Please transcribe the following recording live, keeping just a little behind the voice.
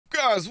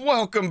guys,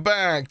 welcome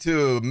back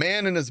to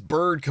Man and His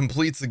Bird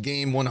Completes the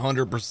Game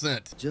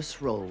 100%. Just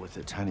roll with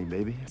it, tiny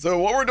baby. So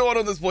what we're doing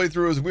on this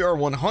playthrough is we are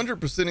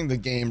 100%ing the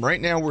game.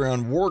 Right now we're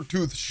on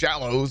Wartooth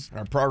Shallows.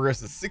 Our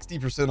progress is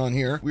 60% on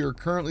here. We are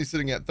currently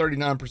sitting at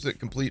 39%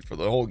 complete for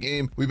the whole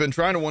game. We've been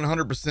trying to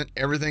 100%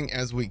 everything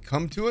as we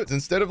come to it.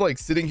 Instead of like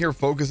sitting here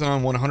focusing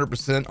on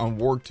 100% on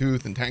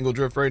Wartooth and Tangle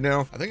Drift right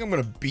now, I think I'm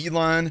gonna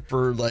beeline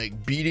for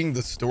like beating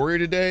the story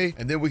today,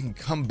 and then we can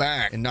come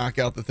back and knock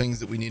out the things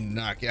that we need to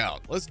knock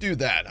out. Let's do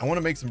that. I want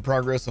to make some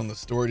progress on the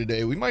story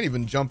today. We might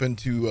even jump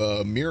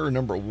into mirror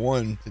number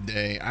 1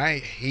 today. I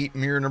hate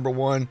mirror number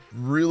 1.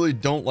 Really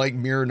don't like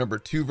mirror number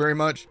 2 very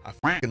much. I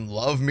fucking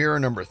love mirror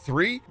number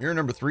 3. Mirror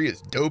number 3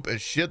 is dope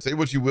as shit. Say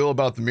what you will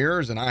about the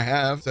mirrors, and I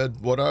have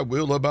said what I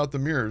will about the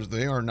mirrors.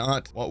 They are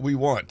not what we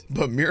want.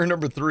 But mirror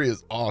number 3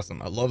 is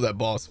awesome. I love that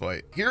boss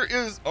fight. Here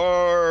is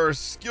our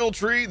skill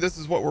tree. This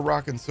is what we're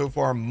rocking so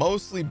far.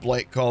 Mostly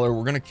Blight Caller.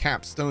 We're gonna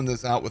capstone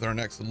this out with our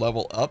next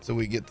level up, so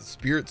we get the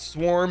Spirit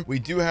Swarm. We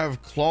do have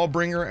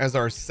Clawbringer as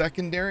our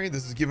secondary.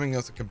 This is giving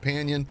us a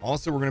companion.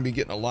 Also, we're going to be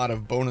getting a lot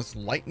of bonus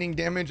lightning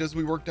damage as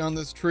we work down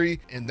this tree,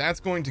 and that's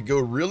going to go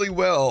really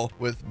well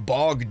with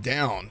Bog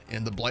Down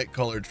in the Blight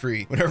Color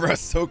tree. Whenever I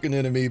soak an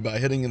enemy by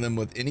hitting them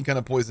with any kind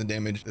of poison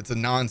damage that's a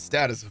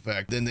non-status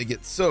effect, then they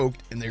get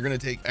soaked and they're going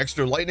to take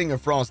extra lightning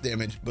and frost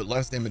damage, but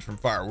less damage from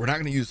fire. We're not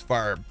going to use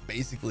fire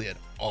basically at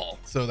all.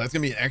 So that's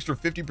gonna be an extra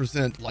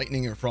 50%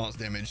 lightning and frost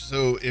damage.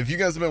 So if you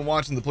guys have been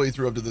watching the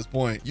playthrough up to this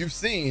point, you've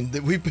seen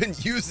that we've been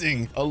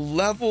using a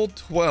level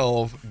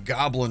 12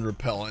 goblin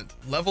repellent,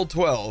 level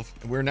 12,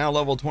 and we're now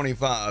level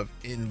 25,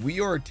 and we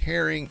are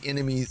tearing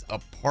enemies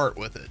apart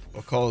with it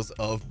because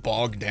of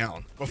Bog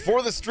Down.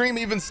 Before the stream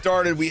even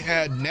started, we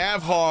had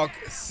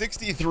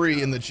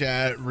Navhawk63 in the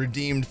chat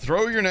redeemed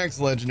throw your next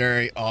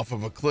legendary off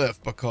of a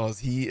cliff because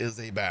he is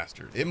a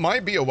bastard. It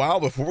might be a while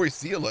before we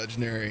see a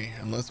legendary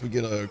unless we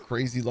get a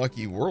crazy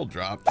lucky world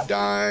drop.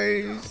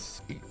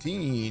 Dice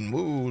 18.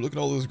 Whoa, look at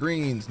all those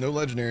greens. No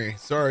legendary.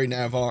 Sorry,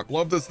 Navhawk.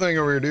 Love this thing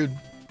over here, dude.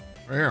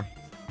 Right here.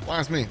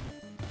 Blast me.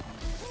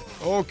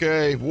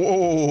 Okay.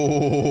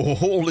 Whoa,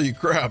 holy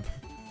crap.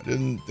 I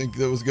didn't think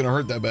that was gonna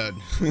hurt that bad.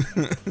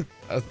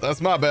 that's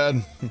my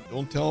bad.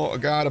 Don't tell a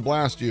guy to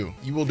blast you.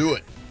 You will do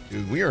it.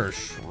 Dude, we are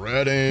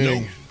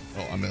shredding. No.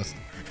 Oh, I missed.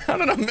 How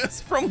did I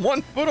miss from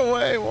 1 foot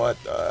away?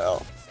 What the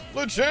hell?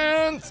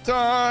 LeChance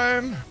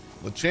time.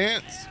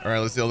 LeChance. All right,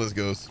 let's see how this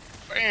goes.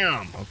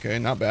 Bam. Okay,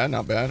 not bad,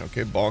 not bad.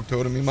 Okay, Bog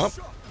totem him up.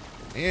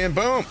 And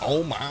boom.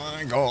 Oh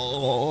my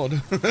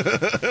God.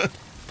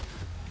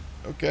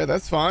 Okay,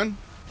 that's fine.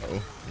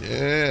 Oh,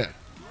 yeah.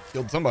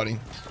 Killed somebody.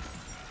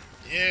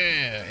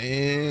 Yeah,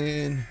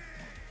 and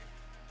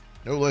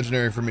no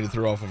legendary for me to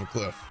throw off of a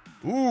cliff.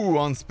 Ooh,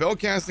 on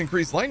spellcast,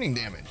 increased lightning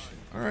damage.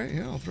 All right,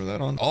 yeah, I'll throw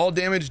that on. All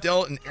damage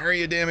dealt and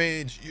area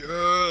damage.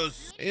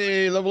 Yes.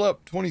 Hey, level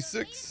up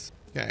 26.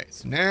 Okay,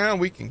 so now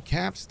we can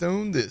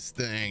capstone this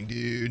thing,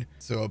 dude.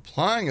 So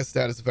applying a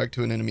status effect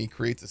to an enemy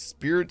creates a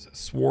Spirit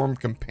Swarm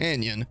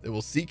companion that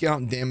will seek out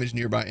and damage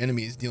nearby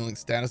enemies, dealing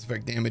status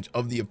effect damage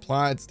of the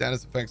applied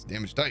status effects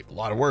damage type. A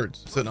lot of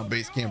words. Sitting on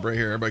base camp right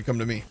here. Everybody come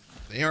to me.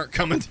 They aren't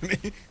coming to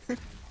me.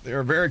 They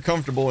are very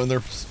comfortable in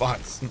their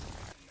spots.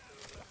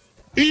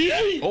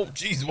 Oh,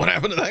 geez, what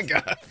happened to that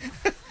guy?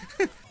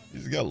 He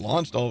just got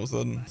launched all of a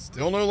sudden.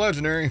 Still no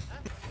legendary.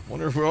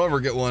 Wonder if we'll ever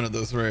get one at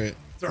this rate.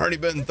 It's already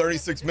been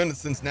 36 minutes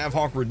since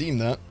Navhawk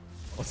redeemed that.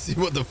 Let's see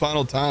what the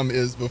final time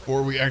is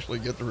before we actually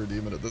get to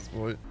redeem it at this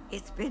point.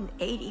 It's been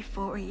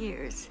 84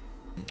 years.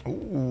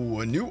 Ooh,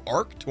 a new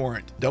arc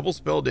torrent. Double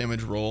spell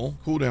damage roll,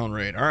 cooldown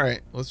rate. All right,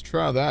 let's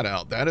try that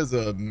out. That is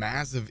a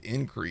massive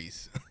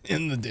increase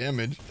in the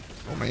damage.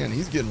 Oh man,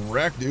 he's getting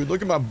wrecked, dude.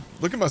 Look at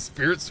my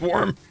Spirit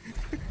Swarm.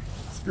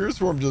 Spirit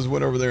Swarm just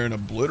went over there and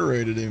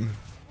obliterated him.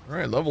 All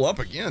right, level up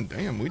again.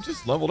 Damn, we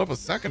just leveled up a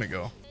second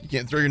ago. You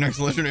can't throw your next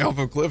legendary off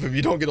a cliff if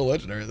you don't get a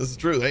legendary. This is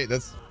true. Hey,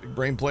 that's big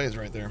brain plays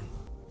right there.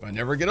 If I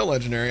never get a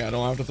legendary, I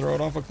don't have to throw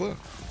it off a cliff.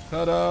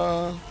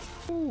 Ta-da.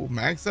 Ooh,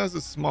 max size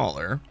is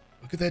smaller.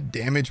 Look at that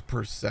damage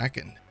per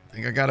second. I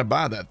think I gotta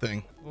buy that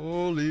thing.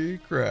 Holy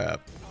crap.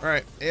 All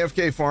right,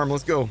 AFK farm,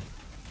 let's go.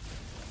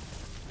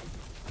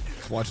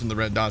 Just watching the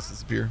red dots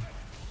disappear.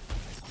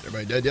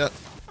 Everybody dead yet?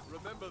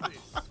 Remember this.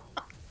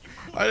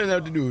 I didn't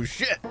have to do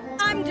shit.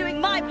 I'm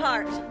doing my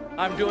part.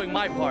 I'm doing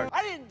my part.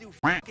 I didn't do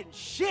fucking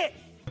shit.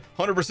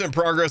 100%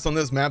 progress on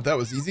this map. That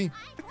was easy.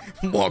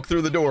 Walk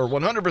through the door,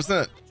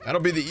 100%.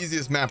 That'll be the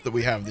easiest map that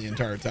we have the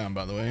entire time,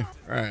 by the way.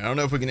 All right, I don't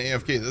know if we can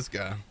AFK this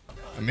guy.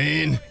 I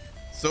mean,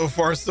 so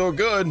far so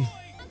good.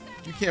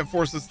 You can't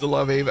force us to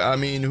love Ava. I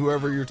mean,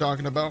 whoever you're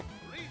talking about.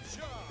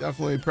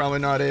 Definitely probably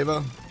not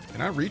Ava.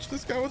 Can I reach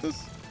this guy with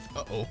this?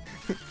 Uh-oh.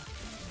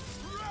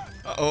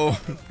 Uh-oh.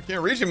 I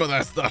can't reach him with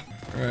that stuff.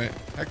 All right,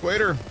 Heck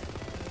Waiter.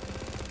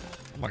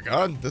 Oh my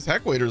God, this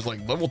Heck Waiter is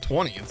like level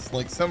 20. It's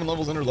like 7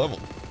 levels under level.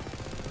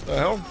 What the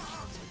hell?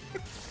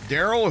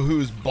 Daryl,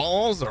 whose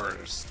balls are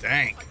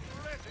stank.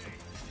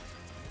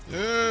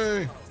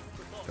 Yay.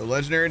 No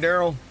legendary,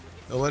 Daryl.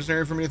 No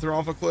legendary for me to throw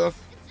off a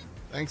cliff.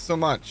 Thanks so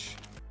much.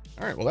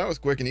 All right, well, that was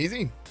quick and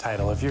easy.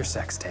 Title of your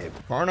sex tape.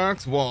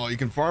 Carnock's Wall. You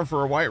can farm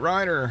for a white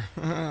rider.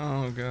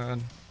 Oh,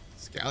 God.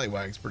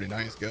 Scallywag's pretty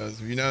nice,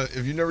 guys.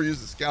 If you never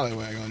used a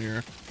Scallywag on here,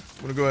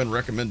 I'm going to go ahead and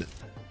recommend it.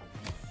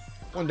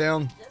 One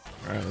down.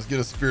 All right, let's get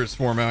a Spirit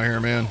Swarm out here,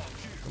 man.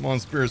 Come on,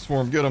 Spirit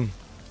Swarm, get him.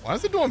 Why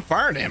is it doing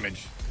fire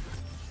damage?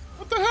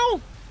 What the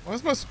hell? Why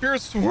is my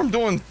Spirit Storm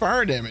doing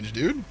fire damage,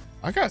 dude?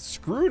 I got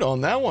screwed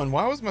on that one.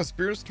 Why was my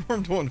Spirit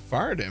Storm doing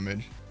fire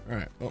damage? All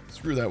right, well,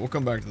 screw that. We'll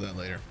come back to that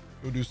later.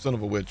 Go do Son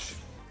of a Witch.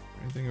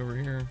 Anything over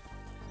here?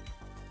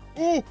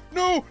 Oh,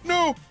 no,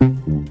 no.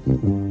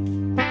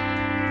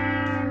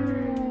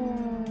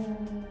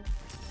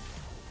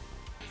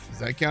 Does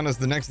that count as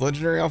the next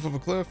legendary off of a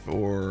cliff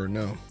or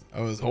no?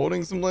 I was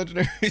holding some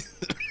legendaries.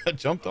 I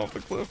jumped off the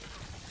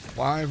cliff.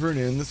 Wyvern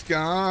in the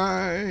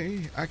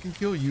sky, I can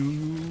kill you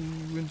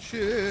and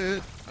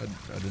shit.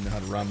 I didn't know how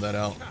to rhyme that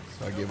out,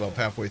 so I gave up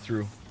halfway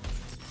through.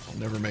 I'll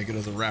never make it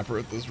as a rapper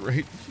at this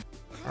rate.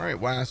 All right,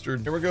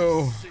 Wastard, here we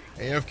go.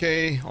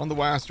 AFK on the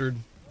Wastard.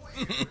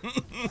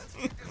 Let's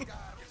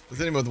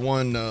hit him with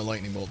one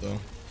lightning bolt though.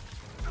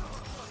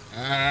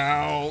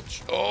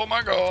 Ouch, oh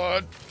my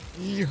God.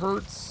 He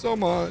hurts so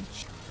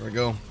much. There we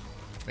go.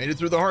 Made it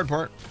through the hard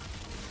part.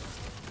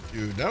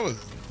 Dude,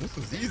 this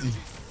was easy.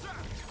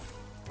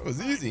 That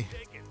was easy.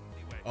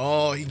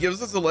 Oh, he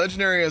gives us a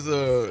legendary as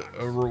a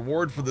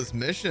reward for this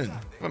mission.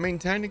 I mean,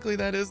 technically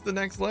that is the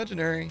next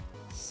legendary.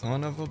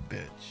 Son of a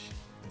bitch.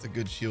 That's a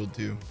good shield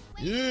too.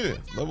 Yeah,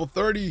 level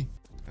 30.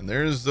 And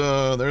there's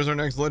our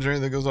next legendary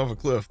that goes off a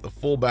cliff, the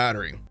full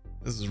battery.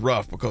 This is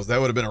rough because that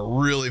would have been a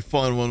really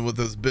fun one with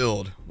this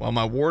build. While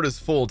my ward is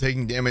full,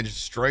 taking damage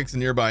strikes a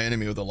nearby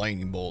enemy with a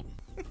lightning bolt.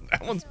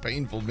 That one's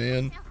painful,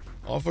 man.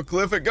 Off a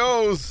cliff it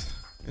goes.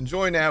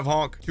 Enjoy,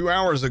 Navhawk. 2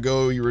 hours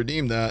ago, you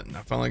redeemed that, and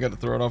I finally got to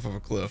throw it off of a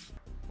cliff.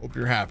 Hope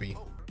you're happy.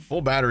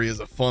 Full battery is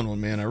a fun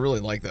one, man. I really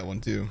like that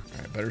one, too. All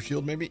right, better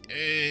shield, maybe?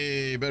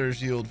 Hey, better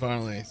shield,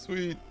 finally.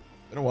 Sweet.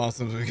 Been a while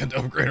since we got to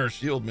upgrade our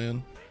shield,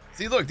 man.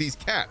 See, look, these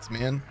cats,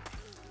 man.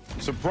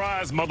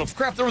 Surprise, mother...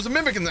 Crap, there was a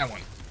Mimic in that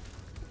one.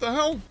 What the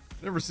hell?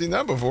 Never seen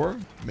that before.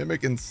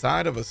 Mimic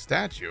inside of a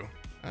statue.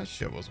 That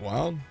shit was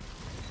wild.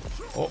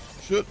 Oh,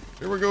 shit.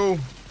 Here we go.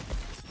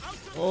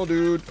 Oh,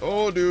 dude.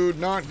 Oh, dude.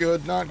 Not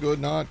good. Not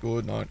good. Not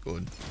good. Not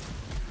good.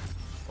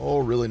 Oh,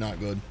 really not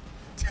good.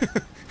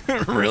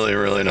 Really,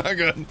 really not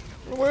good.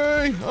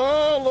 Away.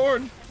 Oh,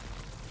 Lord.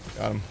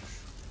 Got him.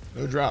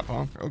 No drop,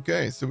 huh?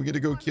 Okay, so we get to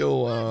go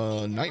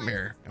kill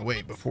Nightmare. And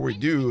wait, before we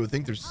do, I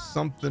think there's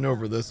something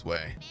over this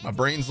way. My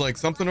brain's like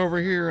something over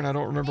here, and I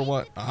don't remember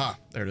what. Aha,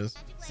 there it is.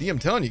 See, I'm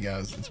telling you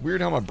guys, it's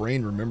weird how my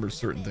brain remembers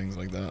certain things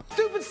like that.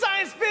 Stupid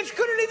science bitch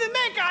couldn't even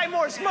make I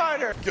more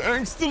smarter.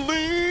 Gangsta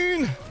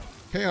lean.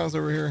 Chaos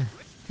over here.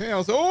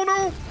 Chaos. Oh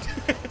no.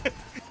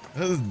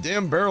 Those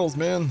damn barrels,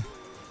 man.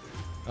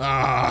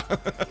 Ah. All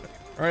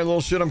right,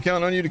 little shit. I'm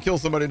counting on you to kill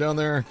somebody down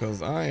there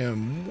because I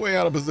am way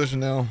out of position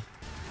now.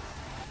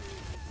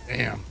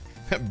 Damn,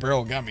 that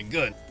barrel got me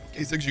good.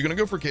 K6, you're gonna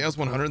go for Chaos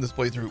 100 in this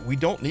playthrough. We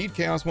don't need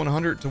Chaos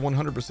 100 to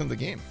 100% the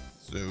game,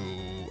 so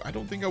I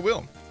don't think I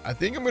will. I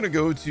think I'm gonna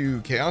go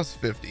to Chaos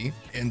 50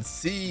 and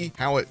see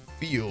how it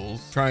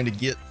feels trying to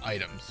get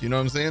items. You know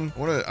what I'm saying?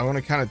 I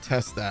wanna kind of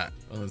test that.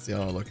 Oh, let's see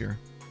how I look here.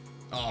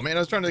 Oh man, I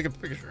was trying to take a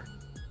picture.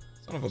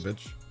 Son of a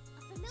bitch.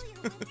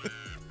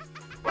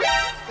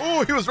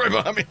 Oh, he was right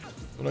behind me.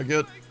 What'd I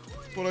get?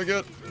 What'd I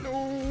get?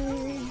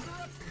 No.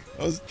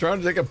 I was trying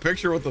to take a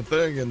picture with the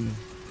thing and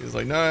he was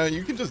like, nah,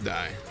 you can just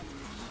die.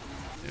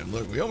 And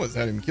look, we almost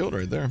had him killed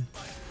right there.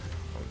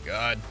 Oh,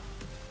 God.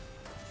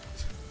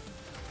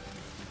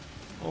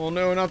 Oh,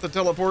 no, not the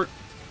teleport.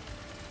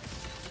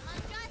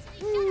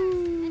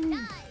 Woo.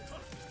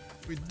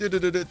 We did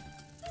it.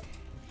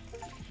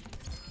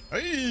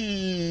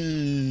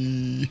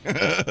 Hey!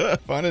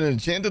 Find an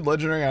enchanted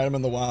legendary item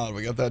in the wild.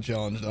 We got that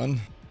challenge done.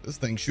 This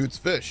thing shoots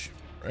fish,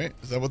 right?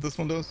 Is that what this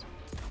one does?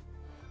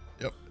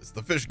 Yep, it's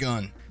the fish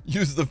gun.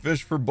 Use the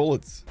fish for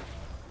bullets.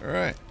 All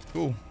right,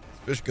 cool. It's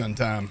fish gun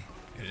time.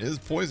 It is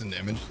poison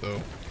damage,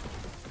 so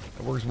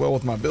that works well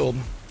with my build.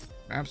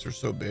 Maps are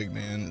so big,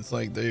 man. It's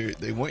like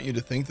they want you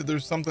to think that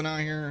there's something out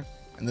here,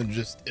 and there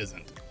just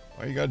isn't.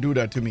 Why you gotta do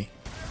that to me?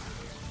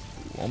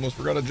 Ooh, almost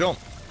forgot to jump.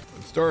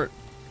 Let's start.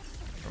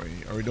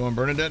 Are we doing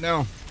Bernadette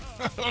now?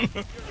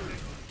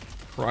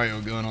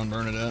 Cryo gun on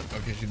Bernadette.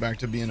 Okay, she's back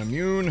to being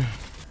immune.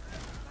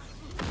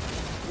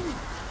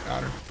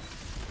 Got her.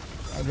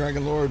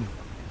 Dragon Lord.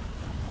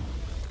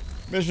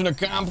 Mission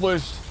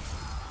accomplished.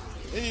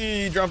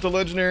 Hey, dropped a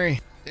legendary.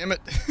 Damn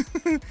it.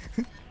 Would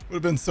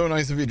have been so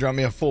nice if he dropped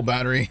me a full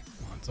battery.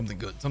 Come on, something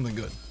good, something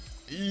good.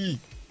 Eee,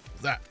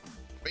 what's that?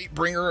 Fate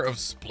Bringer of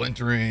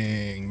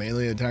Splintering.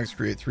 Melee attacks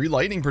create 3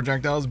 lightning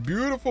projectiles.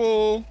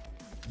 Beautiful.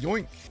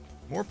 Yoink.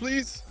 More,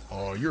 please.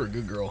 Oh, you're a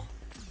good girl.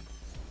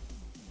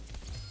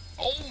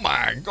 Oh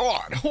my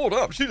God. Hold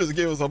up. She just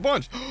gave us a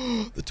bunch.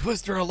 The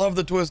Twister. I love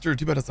the Twister.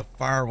 Too bad it's a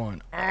fire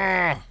one.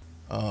 Ah.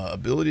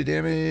 Ability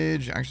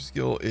damage, action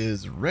skill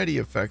is ready,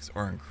 effects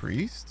are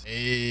increased.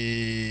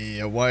 Hey,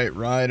 a white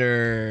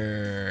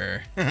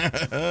rider.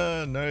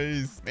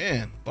 Nice.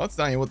 Man, Butt's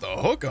dying with the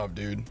hookup,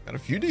 dude. Got a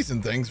few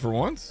decent things for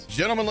once.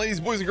 Gentlemen, ladies,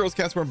 boys and girls,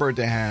 cats wearing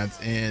birthday hats,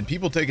 and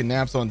people taking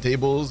naps on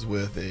tables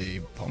with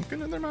a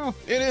pumpkin in their mouth.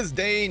 It is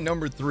day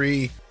number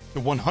 3 to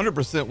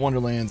 100%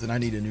 Wonderlands, and I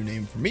need a new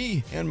name for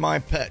me and my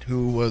pet,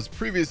 who was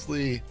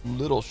previously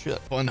Little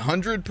Shit.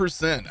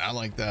 100%. I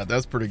like that.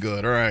 That's pretty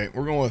good. All right,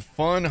 we're going with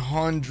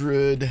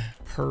 100%.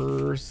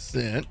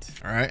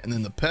 All right, and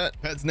then the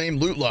pet's name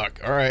Loot Luck.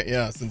 All right,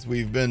 yeah, since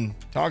we've been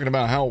talking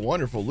about how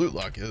wonderful Loot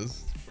Luck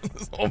is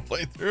this whole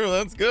playthrough,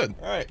 that's good.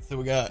 All right, so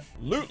we got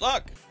Loot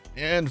Luck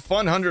and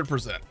fun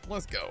 100%.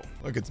 Let's go.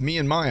 Look, it's me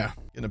and Maya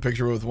getting a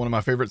picture with one of my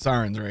favorite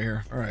sirens right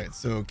here. All right,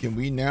 so can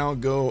we now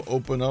go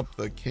open up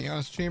the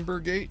Chaos Chamber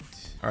gate?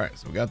 All right,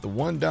 so we got the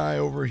one die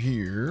over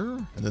here,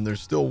 and then there's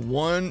still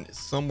one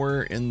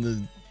somewhere in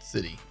the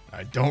city.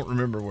 I don't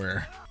remember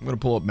where. I'm gonna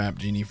pull up Map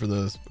Genie for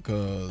this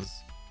because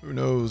who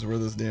knows where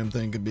this damn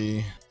thing could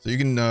be. So you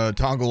can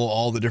toggle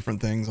all the different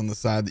things on the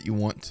side that you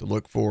want to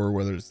look for,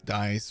 whether it's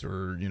dice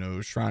or, you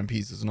know, shrine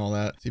pieces and all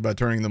that. See, by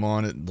turning them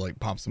on, it like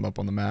pops them up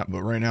on the map.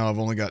 But right now I've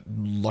only got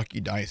lucky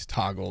dice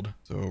toggled.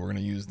 So we're going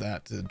to use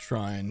that to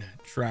try and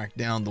track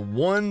down the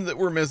one that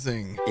we're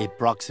missing.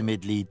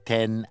 Approximately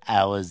 10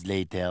 hours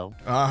later.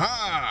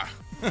 Aha!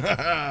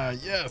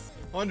 Yes,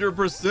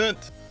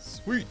 100%.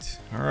 Sweet.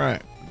 All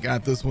right,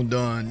 got this one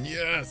done.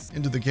 Yes,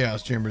 into the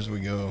Chaos Chambers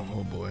we go.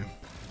 Oh boy.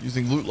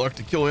 Using Loot Luck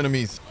to kill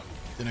enemies.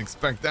 Didn't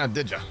expect that,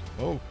 did ya?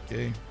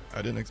 Okay,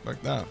 I didn't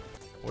expect that.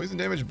 Poison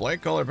damage,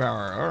 blight color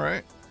power. All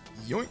right.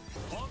 Yoink.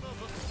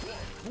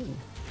 Ooh,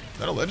 is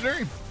that a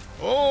legendary?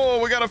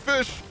 Oh, we got a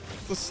fish.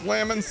 The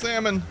slamming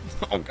salmon.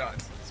 Oh God.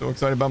 So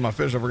excited about my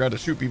fish, I forgot to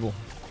shoot people.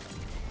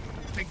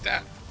 Take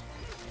that.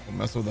 We'll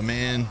mess with a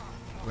man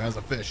who has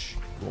a fish.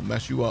 We'll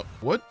mess you up.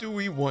 What do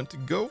we want to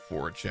go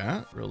for,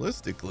 chat?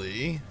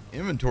 Realistically,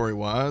 inventory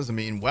wise, I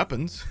mean,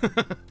 weapons.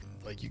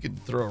 Like you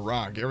could throw a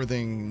rock.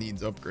 Everything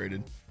needs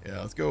upgraded. Yeah,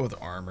 let's go with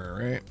armor,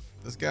 right?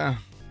 This guy.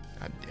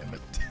 God damn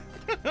it.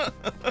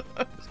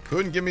 Just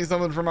couldn't give me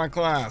something for my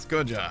class,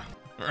 could ya?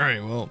 All right,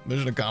 well,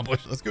 mission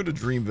accomplished. Let's go to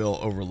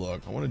Dreamville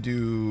Overlook. I want to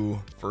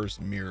do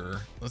first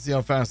mirror. Let's see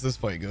how fast this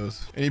fight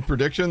goes. Any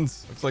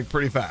predictions? Looks like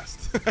pretty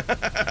fast.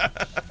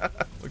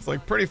 Looks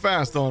like pretty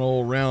fast on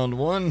old round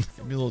 1.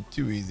 Could be a little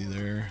too easy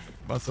there.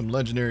 About some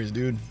legendaries,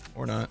 dude,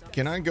 or not.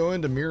 Can I go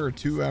into mirror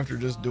 2 after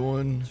just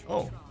doing?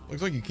 Oh,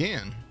 looks like you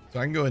can. So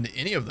I can go into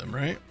any of them,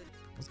 right?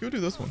 Let's go do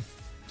this one.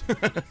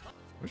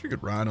 Wish you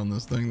could ride on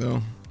this thing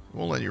though.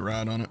 Won't let you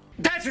ride on it.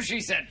 That's what she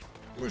said.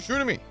 Who was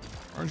shooting me?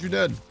 Aren't you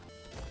dead?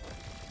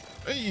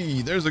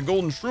 Hey, there's a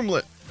golden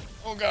shroomlet.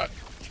 Oh God.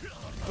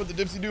 Put the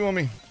dipsy do on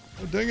me.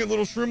 Oh, dang it,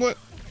 little shroomlet.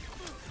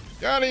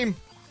 Got him.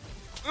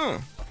 How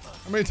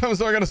many times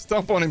do I gotta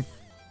stomp on him?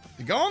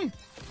 He gone?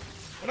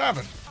 What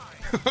happened?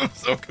 I'm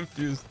so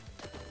confused.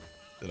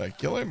 Did I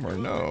kill him or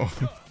no?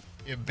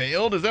 It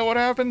bailed? Is that what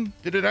happened?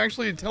 Did it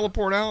actually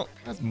teleport out?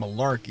 That's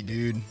malarkey,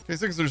 dude. Okay,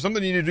 6, there's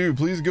something you need to do.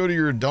 Please go to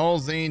your Doll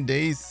Zane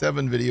Day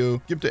 7 video.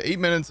 Skip to 8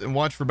 minutes and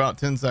watch for about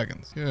 10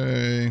 seconds.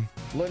 Okay.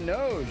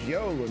 Linoge,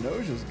 yo,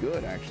 Linoge is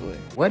good, actually.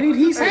 What did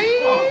he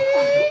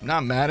say?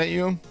 Not mad at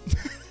you.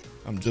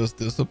 I'm just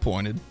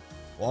disappointed.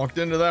 Walked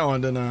into that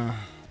one, didn't I?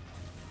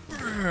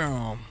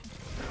 Oh,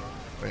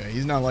 yeah,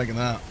 he's not liking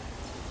that.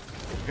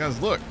 Guys,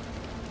 look.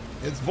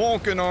 It's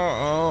Vulcan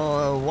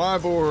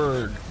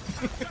Wyborg.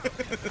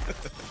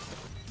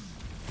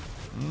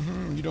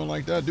 You don't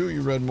like that, do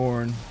you,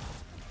 Redmorn?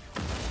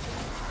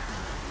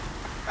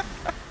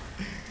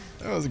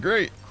 That was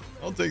great.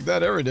 I'll take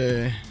that every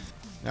day.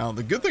 Now,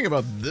 the good thing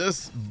about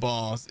this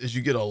boss is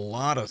you get a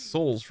lot of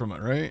souls from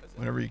it, right?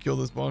 Whenever you kill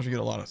this boss, you get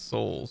a lot of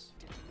souls.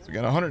 So we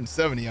got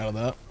 170 out of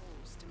that.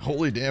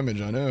 Holy damage,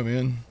 I know,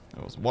 man.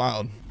 That was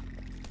wild.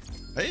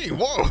 Hey,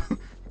 whoa!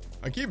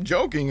 I keep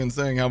joking and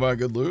saying how about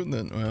good loot, and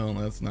then, well,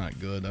 that's not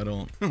good. I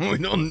don't we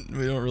don't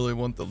really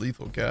want the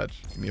lethal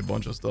catch. Give me a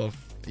bunch of stuff.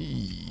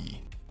 Eee.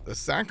 The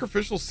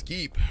sacrificial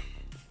skeep.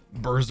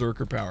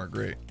 Berserker power,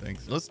 great,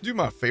 thanks. Let's do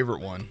my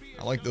favorite one.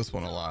 I like this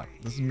one a lot.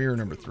 This is mirror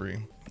number 3.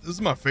 This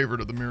is my favorite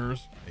of the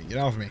mirrors. Hey, get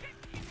off me.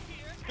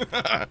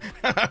 I'm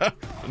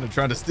gonna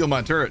try to steal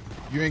my turret.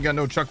 You ain't got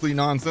no Chuck Lee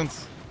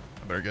nonsense.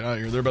 I better get out of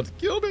here. They're about to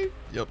kill me.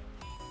 Yep.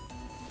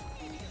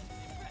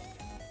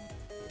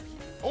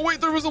 Oh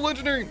wait, there was a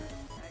legendary.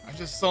 I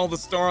just saw the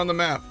star on the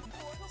map.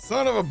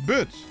 Son of a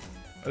bitch.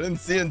 I didn't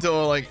see it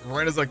until like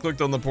right as I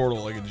clicked on the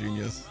portal like a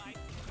genius.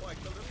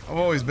 I've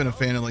always been a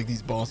fan of like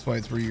these boss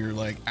fights where you're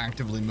like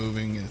actively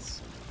moving.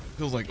 It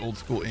feels like old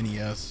school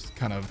NES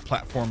kind of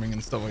platforming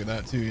and stuff like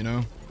that too, you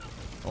know?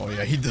 Oh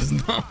yeah, he does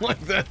not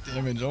like that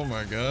damage. Oh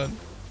my God.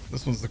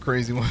 This one's the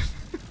crazy one.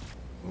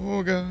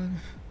 Oh God.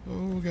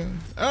 Oh God.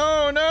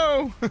 Oh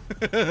no.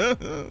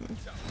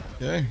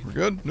 Okay, we're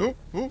good. Nope.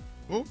 Oh.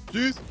 Oh,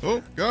 jeez.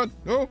 Oh, God.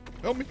 No,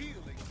 help me.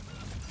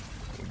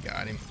 We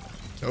got him.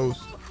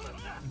 Toast.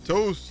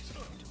 Toast.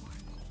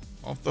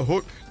 Off the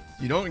hook.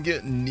 You don't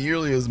get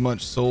nearly as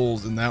much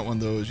souls in that one,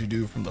 though, as you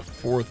do from the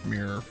 4th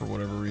mirror for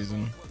whatever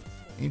reason.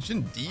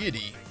 Ancient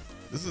deity.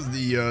 This is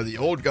the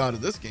old god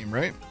of this game,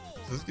 right?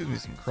 So this gives me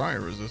some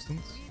cryo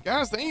resistance.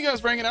 Guys, thank you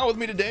guys for hanging out with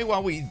me today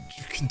while we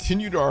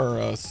continued our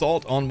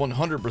assault on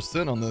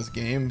 100% on this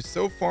game.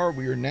 So far,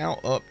 we are now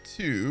up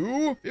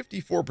to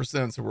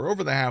 54%, so we're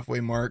over the halfway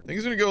mark.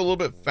 Things are gonna go a little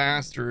bit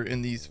faster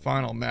in these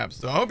final maps.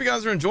 So I hope you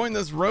guys are enjoying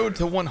this road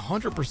to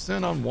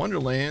 100% on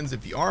Wonderlands.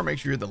 If you are, make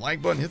sure you hit the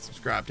like button, hit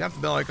subscribe, tap the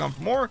bell icon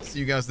for more. See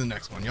you guys in the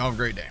next one. Y'all have a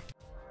great day.